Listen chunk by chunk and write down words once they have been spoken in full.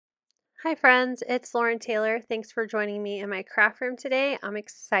Hi friends, it's Lauren Taylor. Thanks for joining me in my craft room today. I'm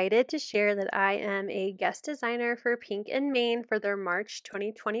excited to share that I am a guest designer for Pink and Main for their March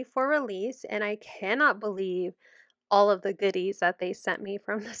 2024 release, and I cannot believe all of the goodies that they sent me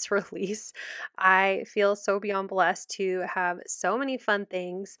from this release. I feel so beyond blessed to have so many fun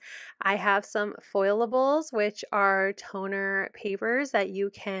things. I have some Foilables, which are toner papers that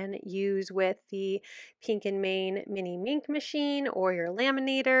you can use with the Pink and Main mini ink machine or your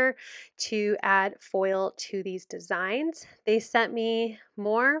laminator to add foil to these designs. They sent me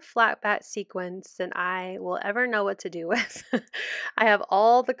more flat back sequins than I will ever know what to do with. I have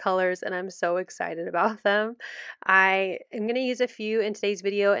all the colors and I'm so excited about them. I am going to use a few in today's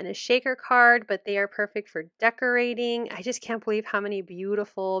video in a shaker card, but they are perfect for decorating. I just can't believe how many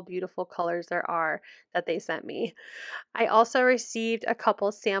beautiful, beautiful colors there are that they sent me. I also received a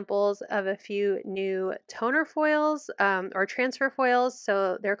couple samples of a few new toner foils or transfer foils.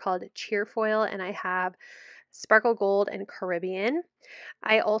 So they're called CheerFoil, and I have Sparkle Gold and Caribbean.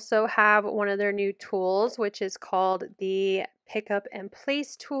 I also have one of their new tools, which is called the Pick Up and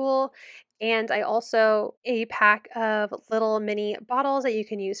Place tool. And I also a pack of little mini bottles that you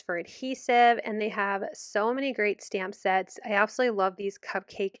can use for adhesive, and they have so many great stamp sets. I absolutely love these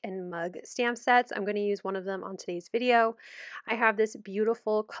cupcake and mug stamp sets. I'm going to use one of them on today's video. I have this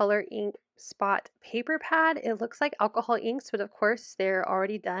beautiful color ink spot paper pad. It looks like alcohol inks, but of course they're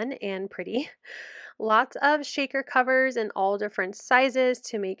already done and pretty. Lots of shaker covers in all different sizes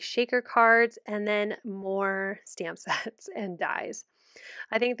to make shaker cards, and then more stamp sets and dies.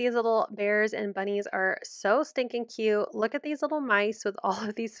 I think these little bears and bunnies are so stinking cute. Look at these little mice with all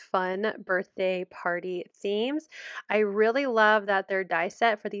of these fun birthday party themes. I really love that their die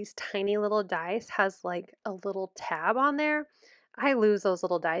set for these tiny little dice has like a little tab on there. I lose those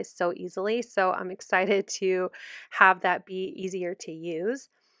little dice so easily, so I'm excited to have that be easier to use.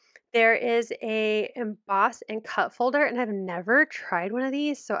 There is a emboss and cut folder, and I've never tried one of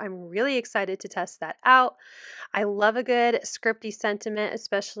these, so I'm really excited to test that out. I love a good scripty sentiment,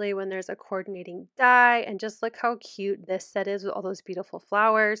 especially when there's a coordinating die, and just look how cute this set is with all those beautiful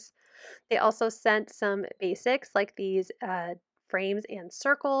flowers. They also sent some basics like these frames and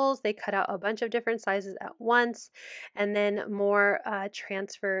circles. They cut out a bunch of different sizes at once, and then more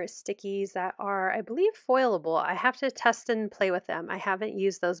transfer stickies that are, I believe, foilable. I have to test and play with them. I haven't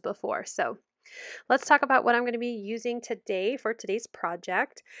used those before. So let's talk about what I'm going to be using today for today's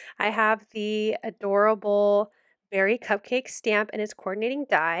project. I have the adorable berry cupcake stamp and its coordinating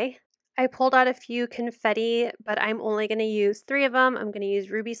die. I pulled out a few confetti, but I'm only going to use 3 of them. I'm going to use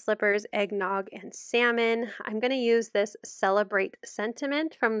Ruby Slippers, Eggnog, and Salmon. I'm going to use this Celebrate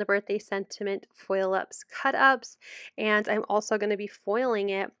Sentiment from the Birthday Sentiment Foil Ups Cut Ups, and I'm also going to be foiling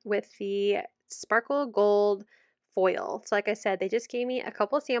it with the Sparkle Gold foil. So like I said, they just gave me a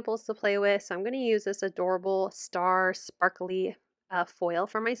couple samples to play with, so I'm going to use this adorable star sparkly foil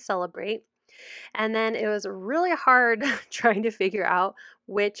for my Celebrate. And then it was really hard trying to figure out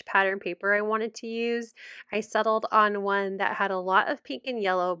which pattern paper I wanted to use. I settled on one that had a lot of pink and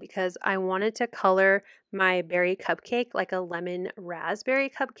yellow because I wanted to color my berry cupcake like a lemon raspberry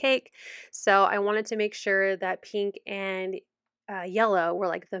cupcake. So I wanted to make sure that pink and yellow were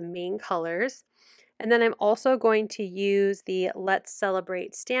like the main colors. And then I'm also going to use the Let's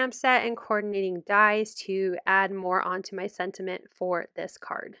Celebrate stamp set and coordinating dies to add more onto my sentiment for this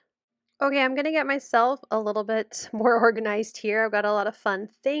card. Okay, I'm going to get myself a little bit more organized here. I've got a lot of fun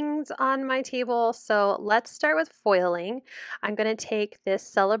things on my table. So let's start with foiling. I'm going to take this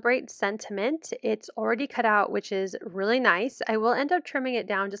Celebrate Sentiment. It's already cut out, which is really nice. I will end up trimming it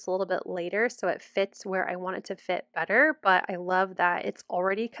down just a little bit later so it fits where I want it to fit better, but I love that it's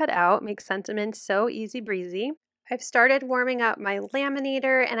already cut out. Makes sentiment so easy breezy. I've started warming up my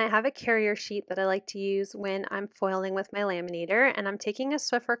laminator, and I have a carrier sheet that I like to use when I'm foiling with my laminator, and I'm taking a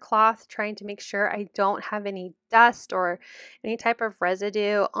Swiffer cloth trying to make sure I don't have any dust or any type of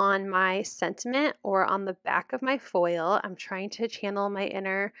residue on my sentiment or on the back of my foil. I'm trying to channel my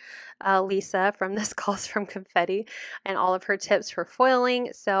inner Lisa from this Calls from Confetti and all of her tips for foiling.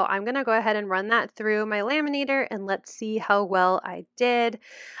 So I'm going to go ahead and run that through my laminator and let's see how well I did.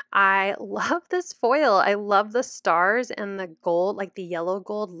 I love this foil. I love the stars and the gold, like the yellow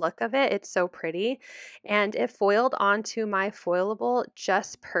gold look of it. It's so pretty. And it foiled onto my foilable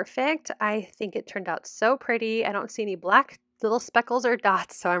just perfect. I think it turned out so pretty. I don't see any black little speckles or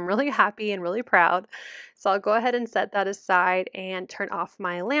dots, so I'm really happy and really proud. So I'll go ahead and set that aside and turn off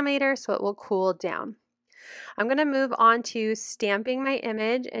my laminator so it will cool down. I'm going to move on to stamping my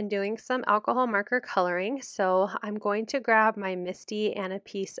image and doing some alcohol marker coloring. So I'm going to grab my Misty and a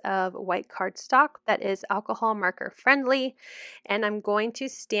piece of white cardstock that is alcohol marker friendly, and I'm going to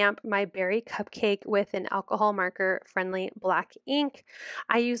stamp my berry cupcake with an alcohol marker friendly black ink.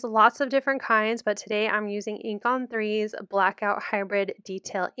 I use lots of different kinds, but today I'm using Ink on 3's Blackout Hybrid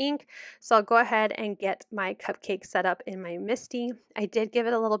Detail ink. So I'll go ahead and get my cupcake set up in my Misty. I did give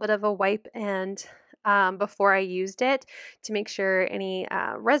it a little bit of a wipe and before I used it to make sure any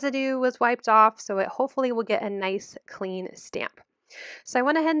residue was wiped off, so it hopefully will get a nice clean stamp. So I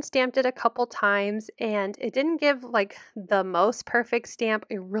went ahead and stamped it a couple times, and it didn't give like the most perfect stamp.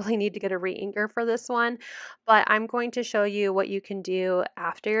 I really need to get a re-inker for this one, but I'm going to show you what you can do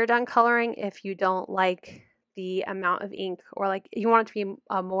after you're done coloring if you don't like the amount of ink, or like you want it to be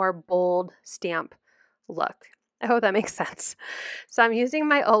a more bold stamp look. I hope that makes sense. So I'm using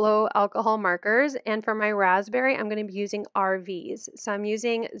my Olo alcohol markers, and for my raspberry, I'm going to be using RVs. So I'm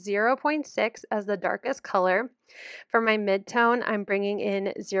using 0.6 as the darkest color. For my midtone, I'm bringing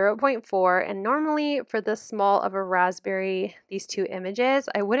in 0.4, and normally for this small of a raspberry, these two images,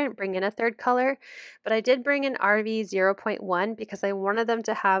 I wouldn't bring in a third color, but I did bring in RV 0.1 because I wanted them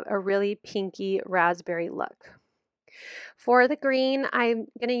to have a really pinky raspberry look. For the green, I'm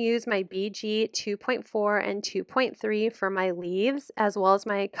going to use my BG 2.4 and 2.3 for my leaves, as well as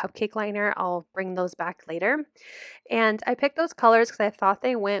my cupcake liner. I'll bring those back later. And I picked those colors because I thought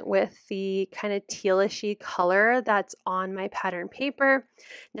they went with the kind of tealishy color that's on my pattern paper.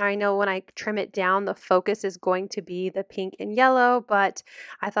 Now I know when I trim it down, the focus is going to be the pink and yellow, but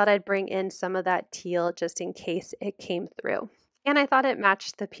I thought I'd bring in some of that teal just in case it came through. And I thought it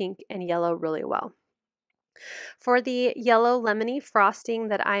matched the pink and yellow really well. For the yellow lemony frosting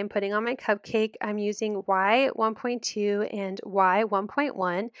that I'm putting on my cupcake, I'm using Y1.2 and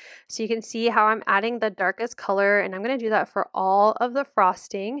Y1.1. So you can see how I'm adding the darkest color, and I'm going to do that for all of the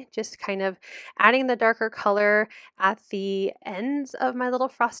frosting, just kind of adding the darker color at the ends of my little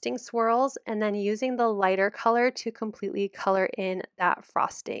frosting swirls, and then using the lighter color to completely color in that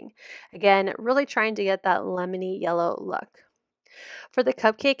frosting. Again, really trying to get that lemony yellow look. For the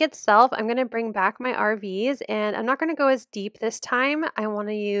cupcake itself, I'm going to bring back my RVs, and I'm not going to go as deep this time. I want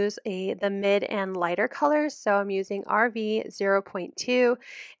to use the mid and lighter colors, so I'm using RV 0.2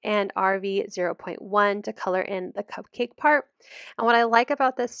 and RV 0.1 to color in the cupcake part. And what I like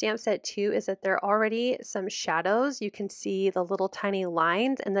about this stamp set too is that there are already some shadows. You can see the little tiny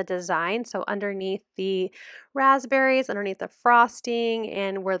lines in the design, so underneath the raspberries, underneath the frosting,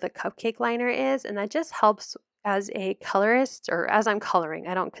 and where the cupcake liner is, and that just helps as a colorist, or as I'm coloring.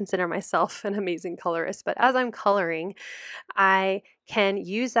 I don't consider myself an amazing colorist, but as I'm coloring, I can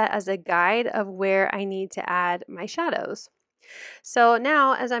use that as a guide of where I need to add my shadows. So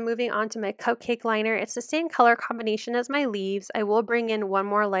now as I'm moving on to my cupcake liner, it's the same color combination as my leaves. I will bring in one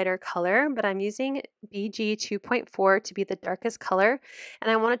more lighter color, but I'm using BG 2.4 to be the darkest color.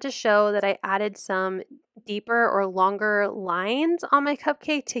 And I wanted to show that I added some deeper or longer lines on my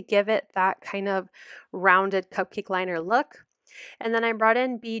cupcake to give it that kind of rounded cupcake liner look. And then I brought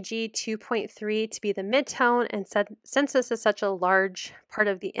in BG 2.3 to be the midtone, and since this is such a large part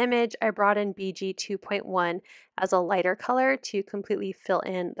of the image, I brought in BG 2.1 as a lighter color to completely fill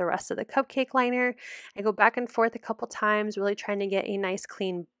in the rest of the cupcake liner. I go back and forth a couple times, really trying to get a nice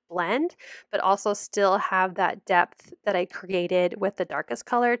clean blend, but also still have that depth that I created with the darkest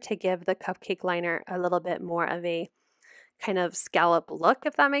color to give the cupcake liner a little bit more of a kind of scallop look,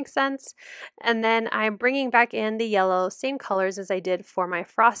 if that makes sense. And then I'm bringing back in the yellow, same colors as I did for my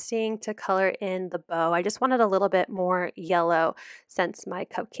frosting, to color in the bow. I just wanted a little bit more yellow since my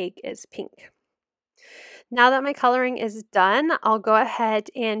cupcake is pink. Now that my coloring is done, I'll go ahead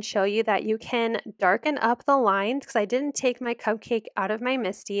and show you that you can darken up the lines because I didn't take my cupcake out of my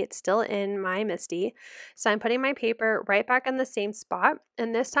Misty. It's still in my Misty. So I'm putting my paper right back in the same spot.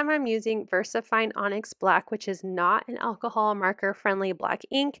 And this time I'm using VersaFine Onyx Black, which is not an alcohol marker friendly black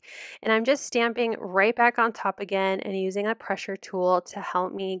ink. And I'm just stamping right back on top again and using a pressure tool to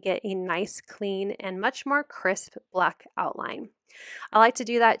help me get a nice, clean, and much more crisp black outline. I like to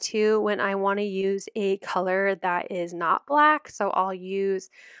do that too when I want to use a color that is not black. So I'll use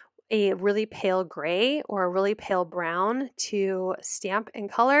a really pale gray or a really pale brown to stamp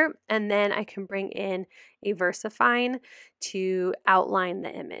and color, and then I can bring in a VersaFine to outline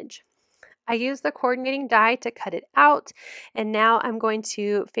the image. I used the coordinating die to cut it out, and now I'm going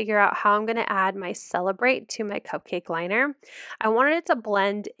to figure out how I'm going to add my Celebrate to my cupcake liner. I wanted it to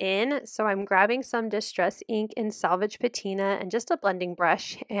blend in, so I'm grabbing some Distress ink in Salvage Patina and just a blending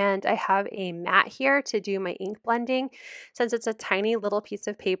brush, and I have a mat here to do my ink blending. Since it's a tiny little piece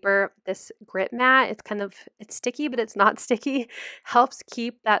of paper, this grit mat, it's sticky, but it's not sticky, helps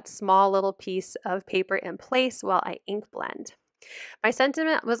keep that small little piece of paper in place while I ink blend. My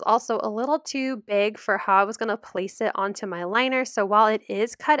sentiment was also a little too big for how I was going to place it onto my liner. So while it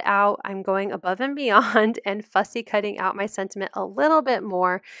is cut out, I'm going above and beyond and fussy cutting out my sentiment a little bit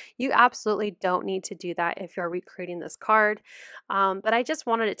more. You absolutely don't need to do that if you're recreating this card. But I just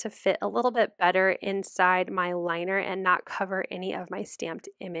wanted it to fit a little bit better inside my liner and not cover any of my stamped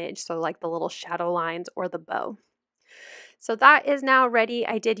image. So like the little shadow lines or the bow. So that is now ready.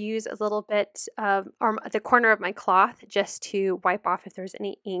 I did use a little bit of the corner of my cloth just to wipe off if there's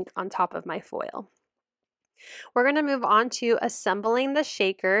any ink on top of my foil. We're going to move on to assembling the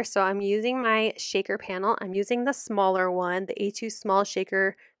shaker. So I'm using my shaker panel. I'm using the smaller one, the A2 small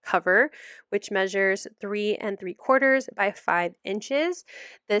shaker cover, which measures 3 3/4 by 5 inches.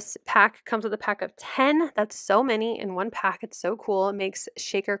 This pack comes with a pack of 10. That's so many in one pack. It's so cool. It makes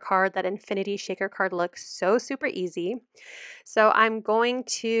shaker card, that infinity shaker card, look so super easy. So I'm going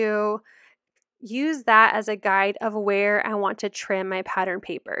to use that as a guide of where I want to trim my pattern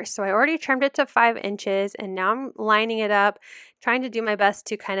paper. So I already trimmed it to 5 inches and now I'm lining it up, trying to do my best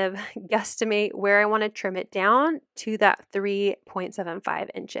to kind of guesstimate where I want to trim it down to that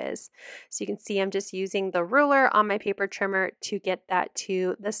 3.75 inches. So you can see I'm just using the ruler on my paper trimmer to get that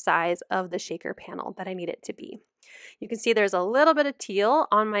to the size of the shaker panel that I need it to be. You can see there's a little bit of teal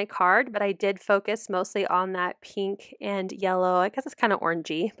on my card, but I did focus mostly on that pink and yellow, I guess it's kind of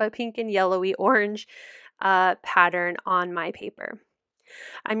orangey, but pink and yellowy orange pattern on my paper.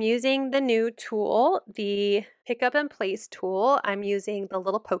 I'm using the new tool, the Pick Up and Place tool. I'm using the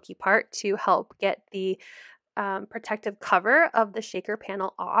little pokey part to help get the protective cover of the shaker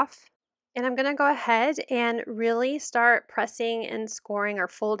panel off. And I'm going to go ahead and really start pressing and scoring or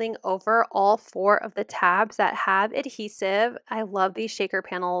folding over all 4 of the tabs that have adhesive. I love these shaker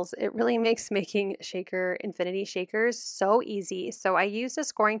panels. It really makes making infinity shakers so easy. So I use the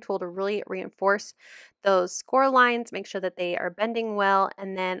scoring tool to really reinforce those score lines, make sure that they are bending well.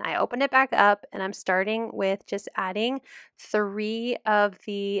 And then I open it back up and I'm starting with just adding 3 of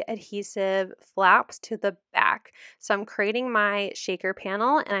the adhesive flaps to the back. So I'm creating my shaker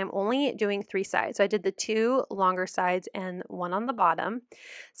panel and I'm only doing 3 sides. So I did the 2 longer sides and 1 on the bottom.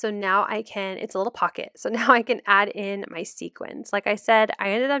 So now it's a little pocket. So now I can add in my sequins. Like I said, I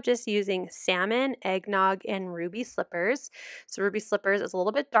ended up just using salmon, eggnog, and ruby slippers. So ruby slippers is a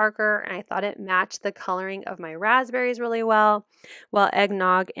little bit darker and I thought it matched the coloring of my raspberries really well, while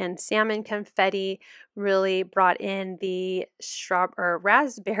eggnog and salmon confetti really brought in the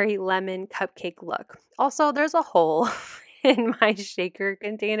raspberry lemon cupcake look. Also, there's a hole in my shaker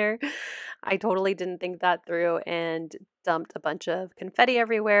container. I totally didn't think that through and dumped a bunch of confetti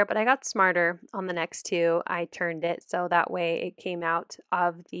everywhere, but I got smarter on the next 2. I turned it so that way it came out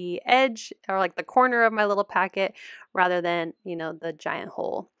of the edge or like the corner of my little packet rather than, the giant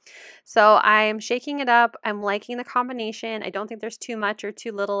hole. So I'm shaking it up. I'm liking the combination. I don't think there's too much or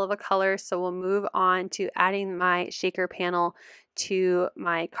too little of a color, so we'll move on to adding my shaker panel to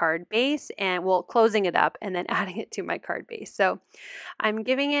my card base and closing it up and then adding it to my card base. So I'm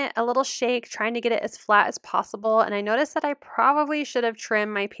giving it a little shake, trying to get it as flat as possible. And I noticed that I probably should have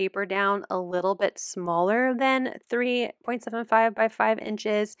trimmed my paper down a little bit smaller than 3.75 by 5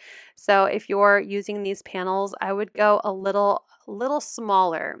 inches. So if you're using these panels, I would go a little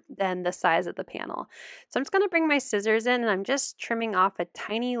smaller than the size of the panel. So I'm just going to bring my scissors in and I'm just trimming off a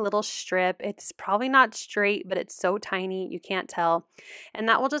tiny little strip. It's probably not straight, but it's so tiny you can't tell. And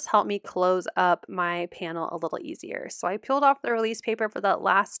that will just help me close up my panel a little easier. So I peeled off the release paper for that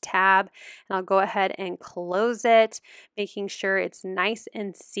last tab and I'll go ahead and close it, making sure it's nice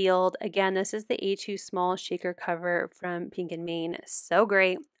and sealed. Again, this is the A2 small shaker cover from Pink and Main. So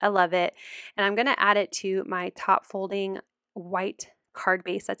great. I love it. And I'm going to add it to my top folding white card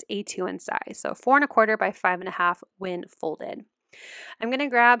base that's A2 in size. So 4 1/4 by 5 1/2 when folded. I'm going to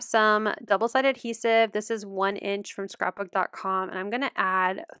grab some double-sided adhesive. This is 1 inch from scrapbook.com, and I'm going to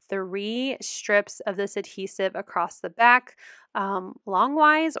add 3 strips of this adhesive across the back,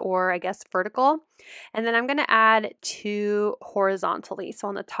 longwise or I guess vertical. And then I'm going to add 2 horizontally. So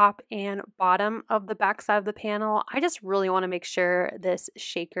on the top and bottom of the back side of the panel, I just really want to make sure this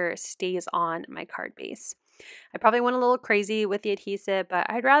shaker stays on my card base. I probably went a little crazy with the adhesive, but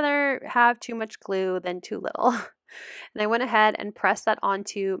I'd rather have too much glue than too little. And I went ahead and pressed that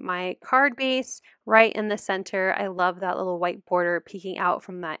onto my card base right in the center. I love that little white border peeking out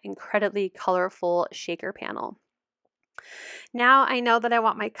from that incredibly colorful shaker panel. Now I know that I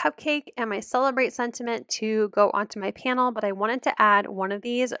want my cupcake and my celebrate sentiment to go onto my panel, but I wanted to add one of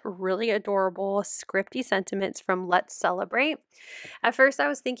these really adorable scripty sentiments from Let's Celebrate. At first I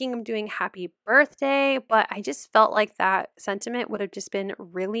was thinking of doing happy birthday, but I just felt like that sentiment would have just been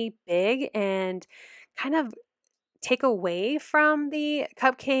really big and kind of take away from the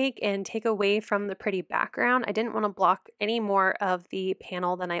cupcake and take away from the pretty background. I didn't want to block any more of the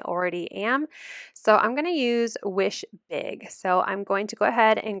panel than I already am. So I'm going to use Wish Big. So I'm going to go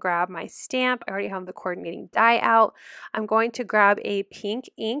ahead and grab my stamp. I already have the coordinating die out. I'm going to grab a pink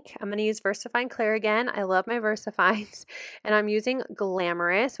ink. I'm going to use VersaFine Clair again. I love my VersaFines. And I'm using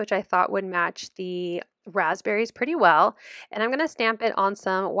Glamorous, which I thought would match the raspberries pretty well, and I'm going to stamp it on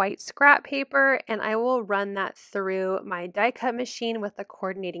some white scrap paper, and I will run that through my die cut machine with the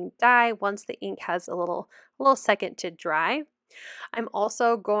coordinating die once the ink has a little second to dry. I'm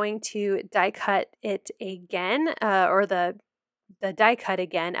also going to die cut it again, or the die cut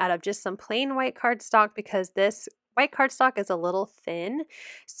again out of just some plain white cardstock, because this white cardstock is a little thin,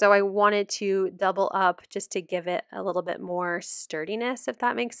 so I wanted to double up just to give it a little bit more sturdiness, if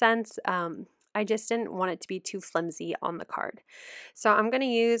that makes sense. I just didn't want it to be too flimsy on the card. So I'm going to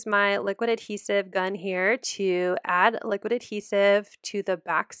use my liquid adhesive gun here to add liquid adhesive to the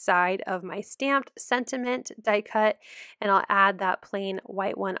back side of my stamped sentiment die cut, and I'll add that plain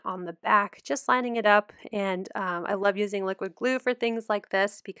white one on the back, just lining it up. And I love using liquid glue for things like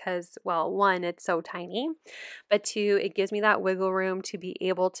this because, well, one, it's so tiny, but two, it gives me that wiggle room to be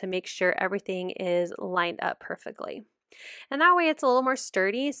able to make sure everything is lined up perfectly. And that way it's a little more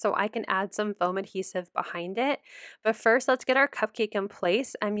sturdy, so I can add some foam adhesive behind it. But first, let's get our cupcake in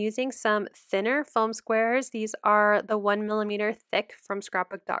place. I'm using some thinner foam squares. These are the 1mm thick from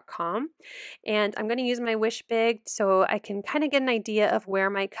scrapbook.com. And I'm going to use my Wish Big so I can kind of get an idea of where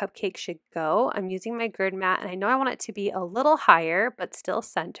my cupcake should go. I'm using my grid mat, and I know I want it to be a little higher, but still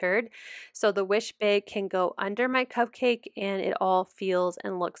centered. So the Wish Big can go under my cupcake and it all feels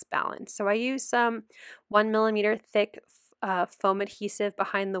and looks balanced. So I use some 1mm thick foam adhesive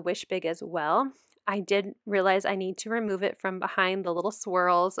behind the Wish Big as well. I did realize I need to remove it from behind the little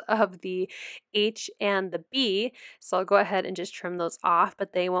swirls of the H and the B, so I'll go ahead and just trim those off,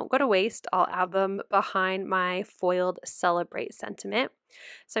 but they won't go to waste. I'll add them behind my foiled Celebrate sentiment.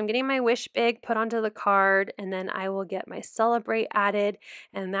 So I'm getting my Wish Big put onto the card, and then I will get my Celebrate added,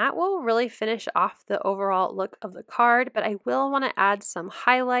 and that will really finish off the overall look of the card. But I will want to add some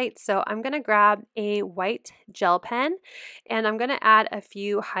highlights, so I'm going to grab a white gel pen and I'm going to add a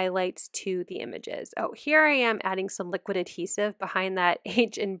few highlights to the images. Oh, here I am adding some liquid adhesive behind that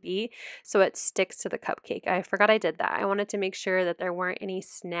H and B so it sticks to the cupcake. I forgot I did that. I wanted to make sure that there weren't any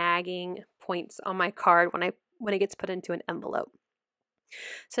snagging points on my card when it gets put into an envelope.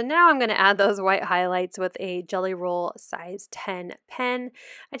 So now I'm going to add those white highlights with a Jelly Roll size 10 pen.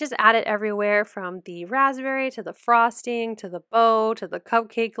 I just add it everywhere from the raspberry to the frosting to the bow to the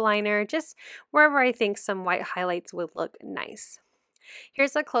cupcake liner, just wherever I think some white highlights would look nice.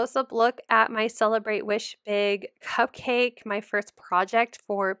 Here's a close-up look at my Celebrate Wish Big cupcake, my first project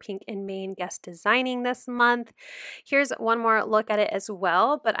for Pink in Maine guest designing this month. Here's one more look at it as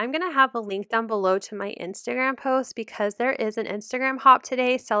well, but I'm going to have a link down below to my Instagram post because there is an Instagram hop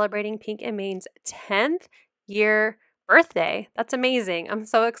today celebrating Pink in Maine's 10th year birthday. That's amazing. I'm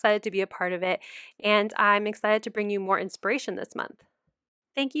so excited to be a part of it, and I'm excited to bring you more inspiration this month.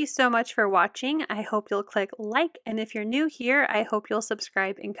 Thank you so much for watching. I hope you'll click like, and if you're new here, I hope you'll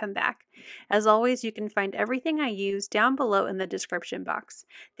subscribe and come back. As always, you can find everything I use down below in the description box.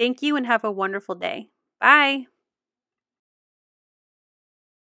 Thank you and have a wonderful day. Bye!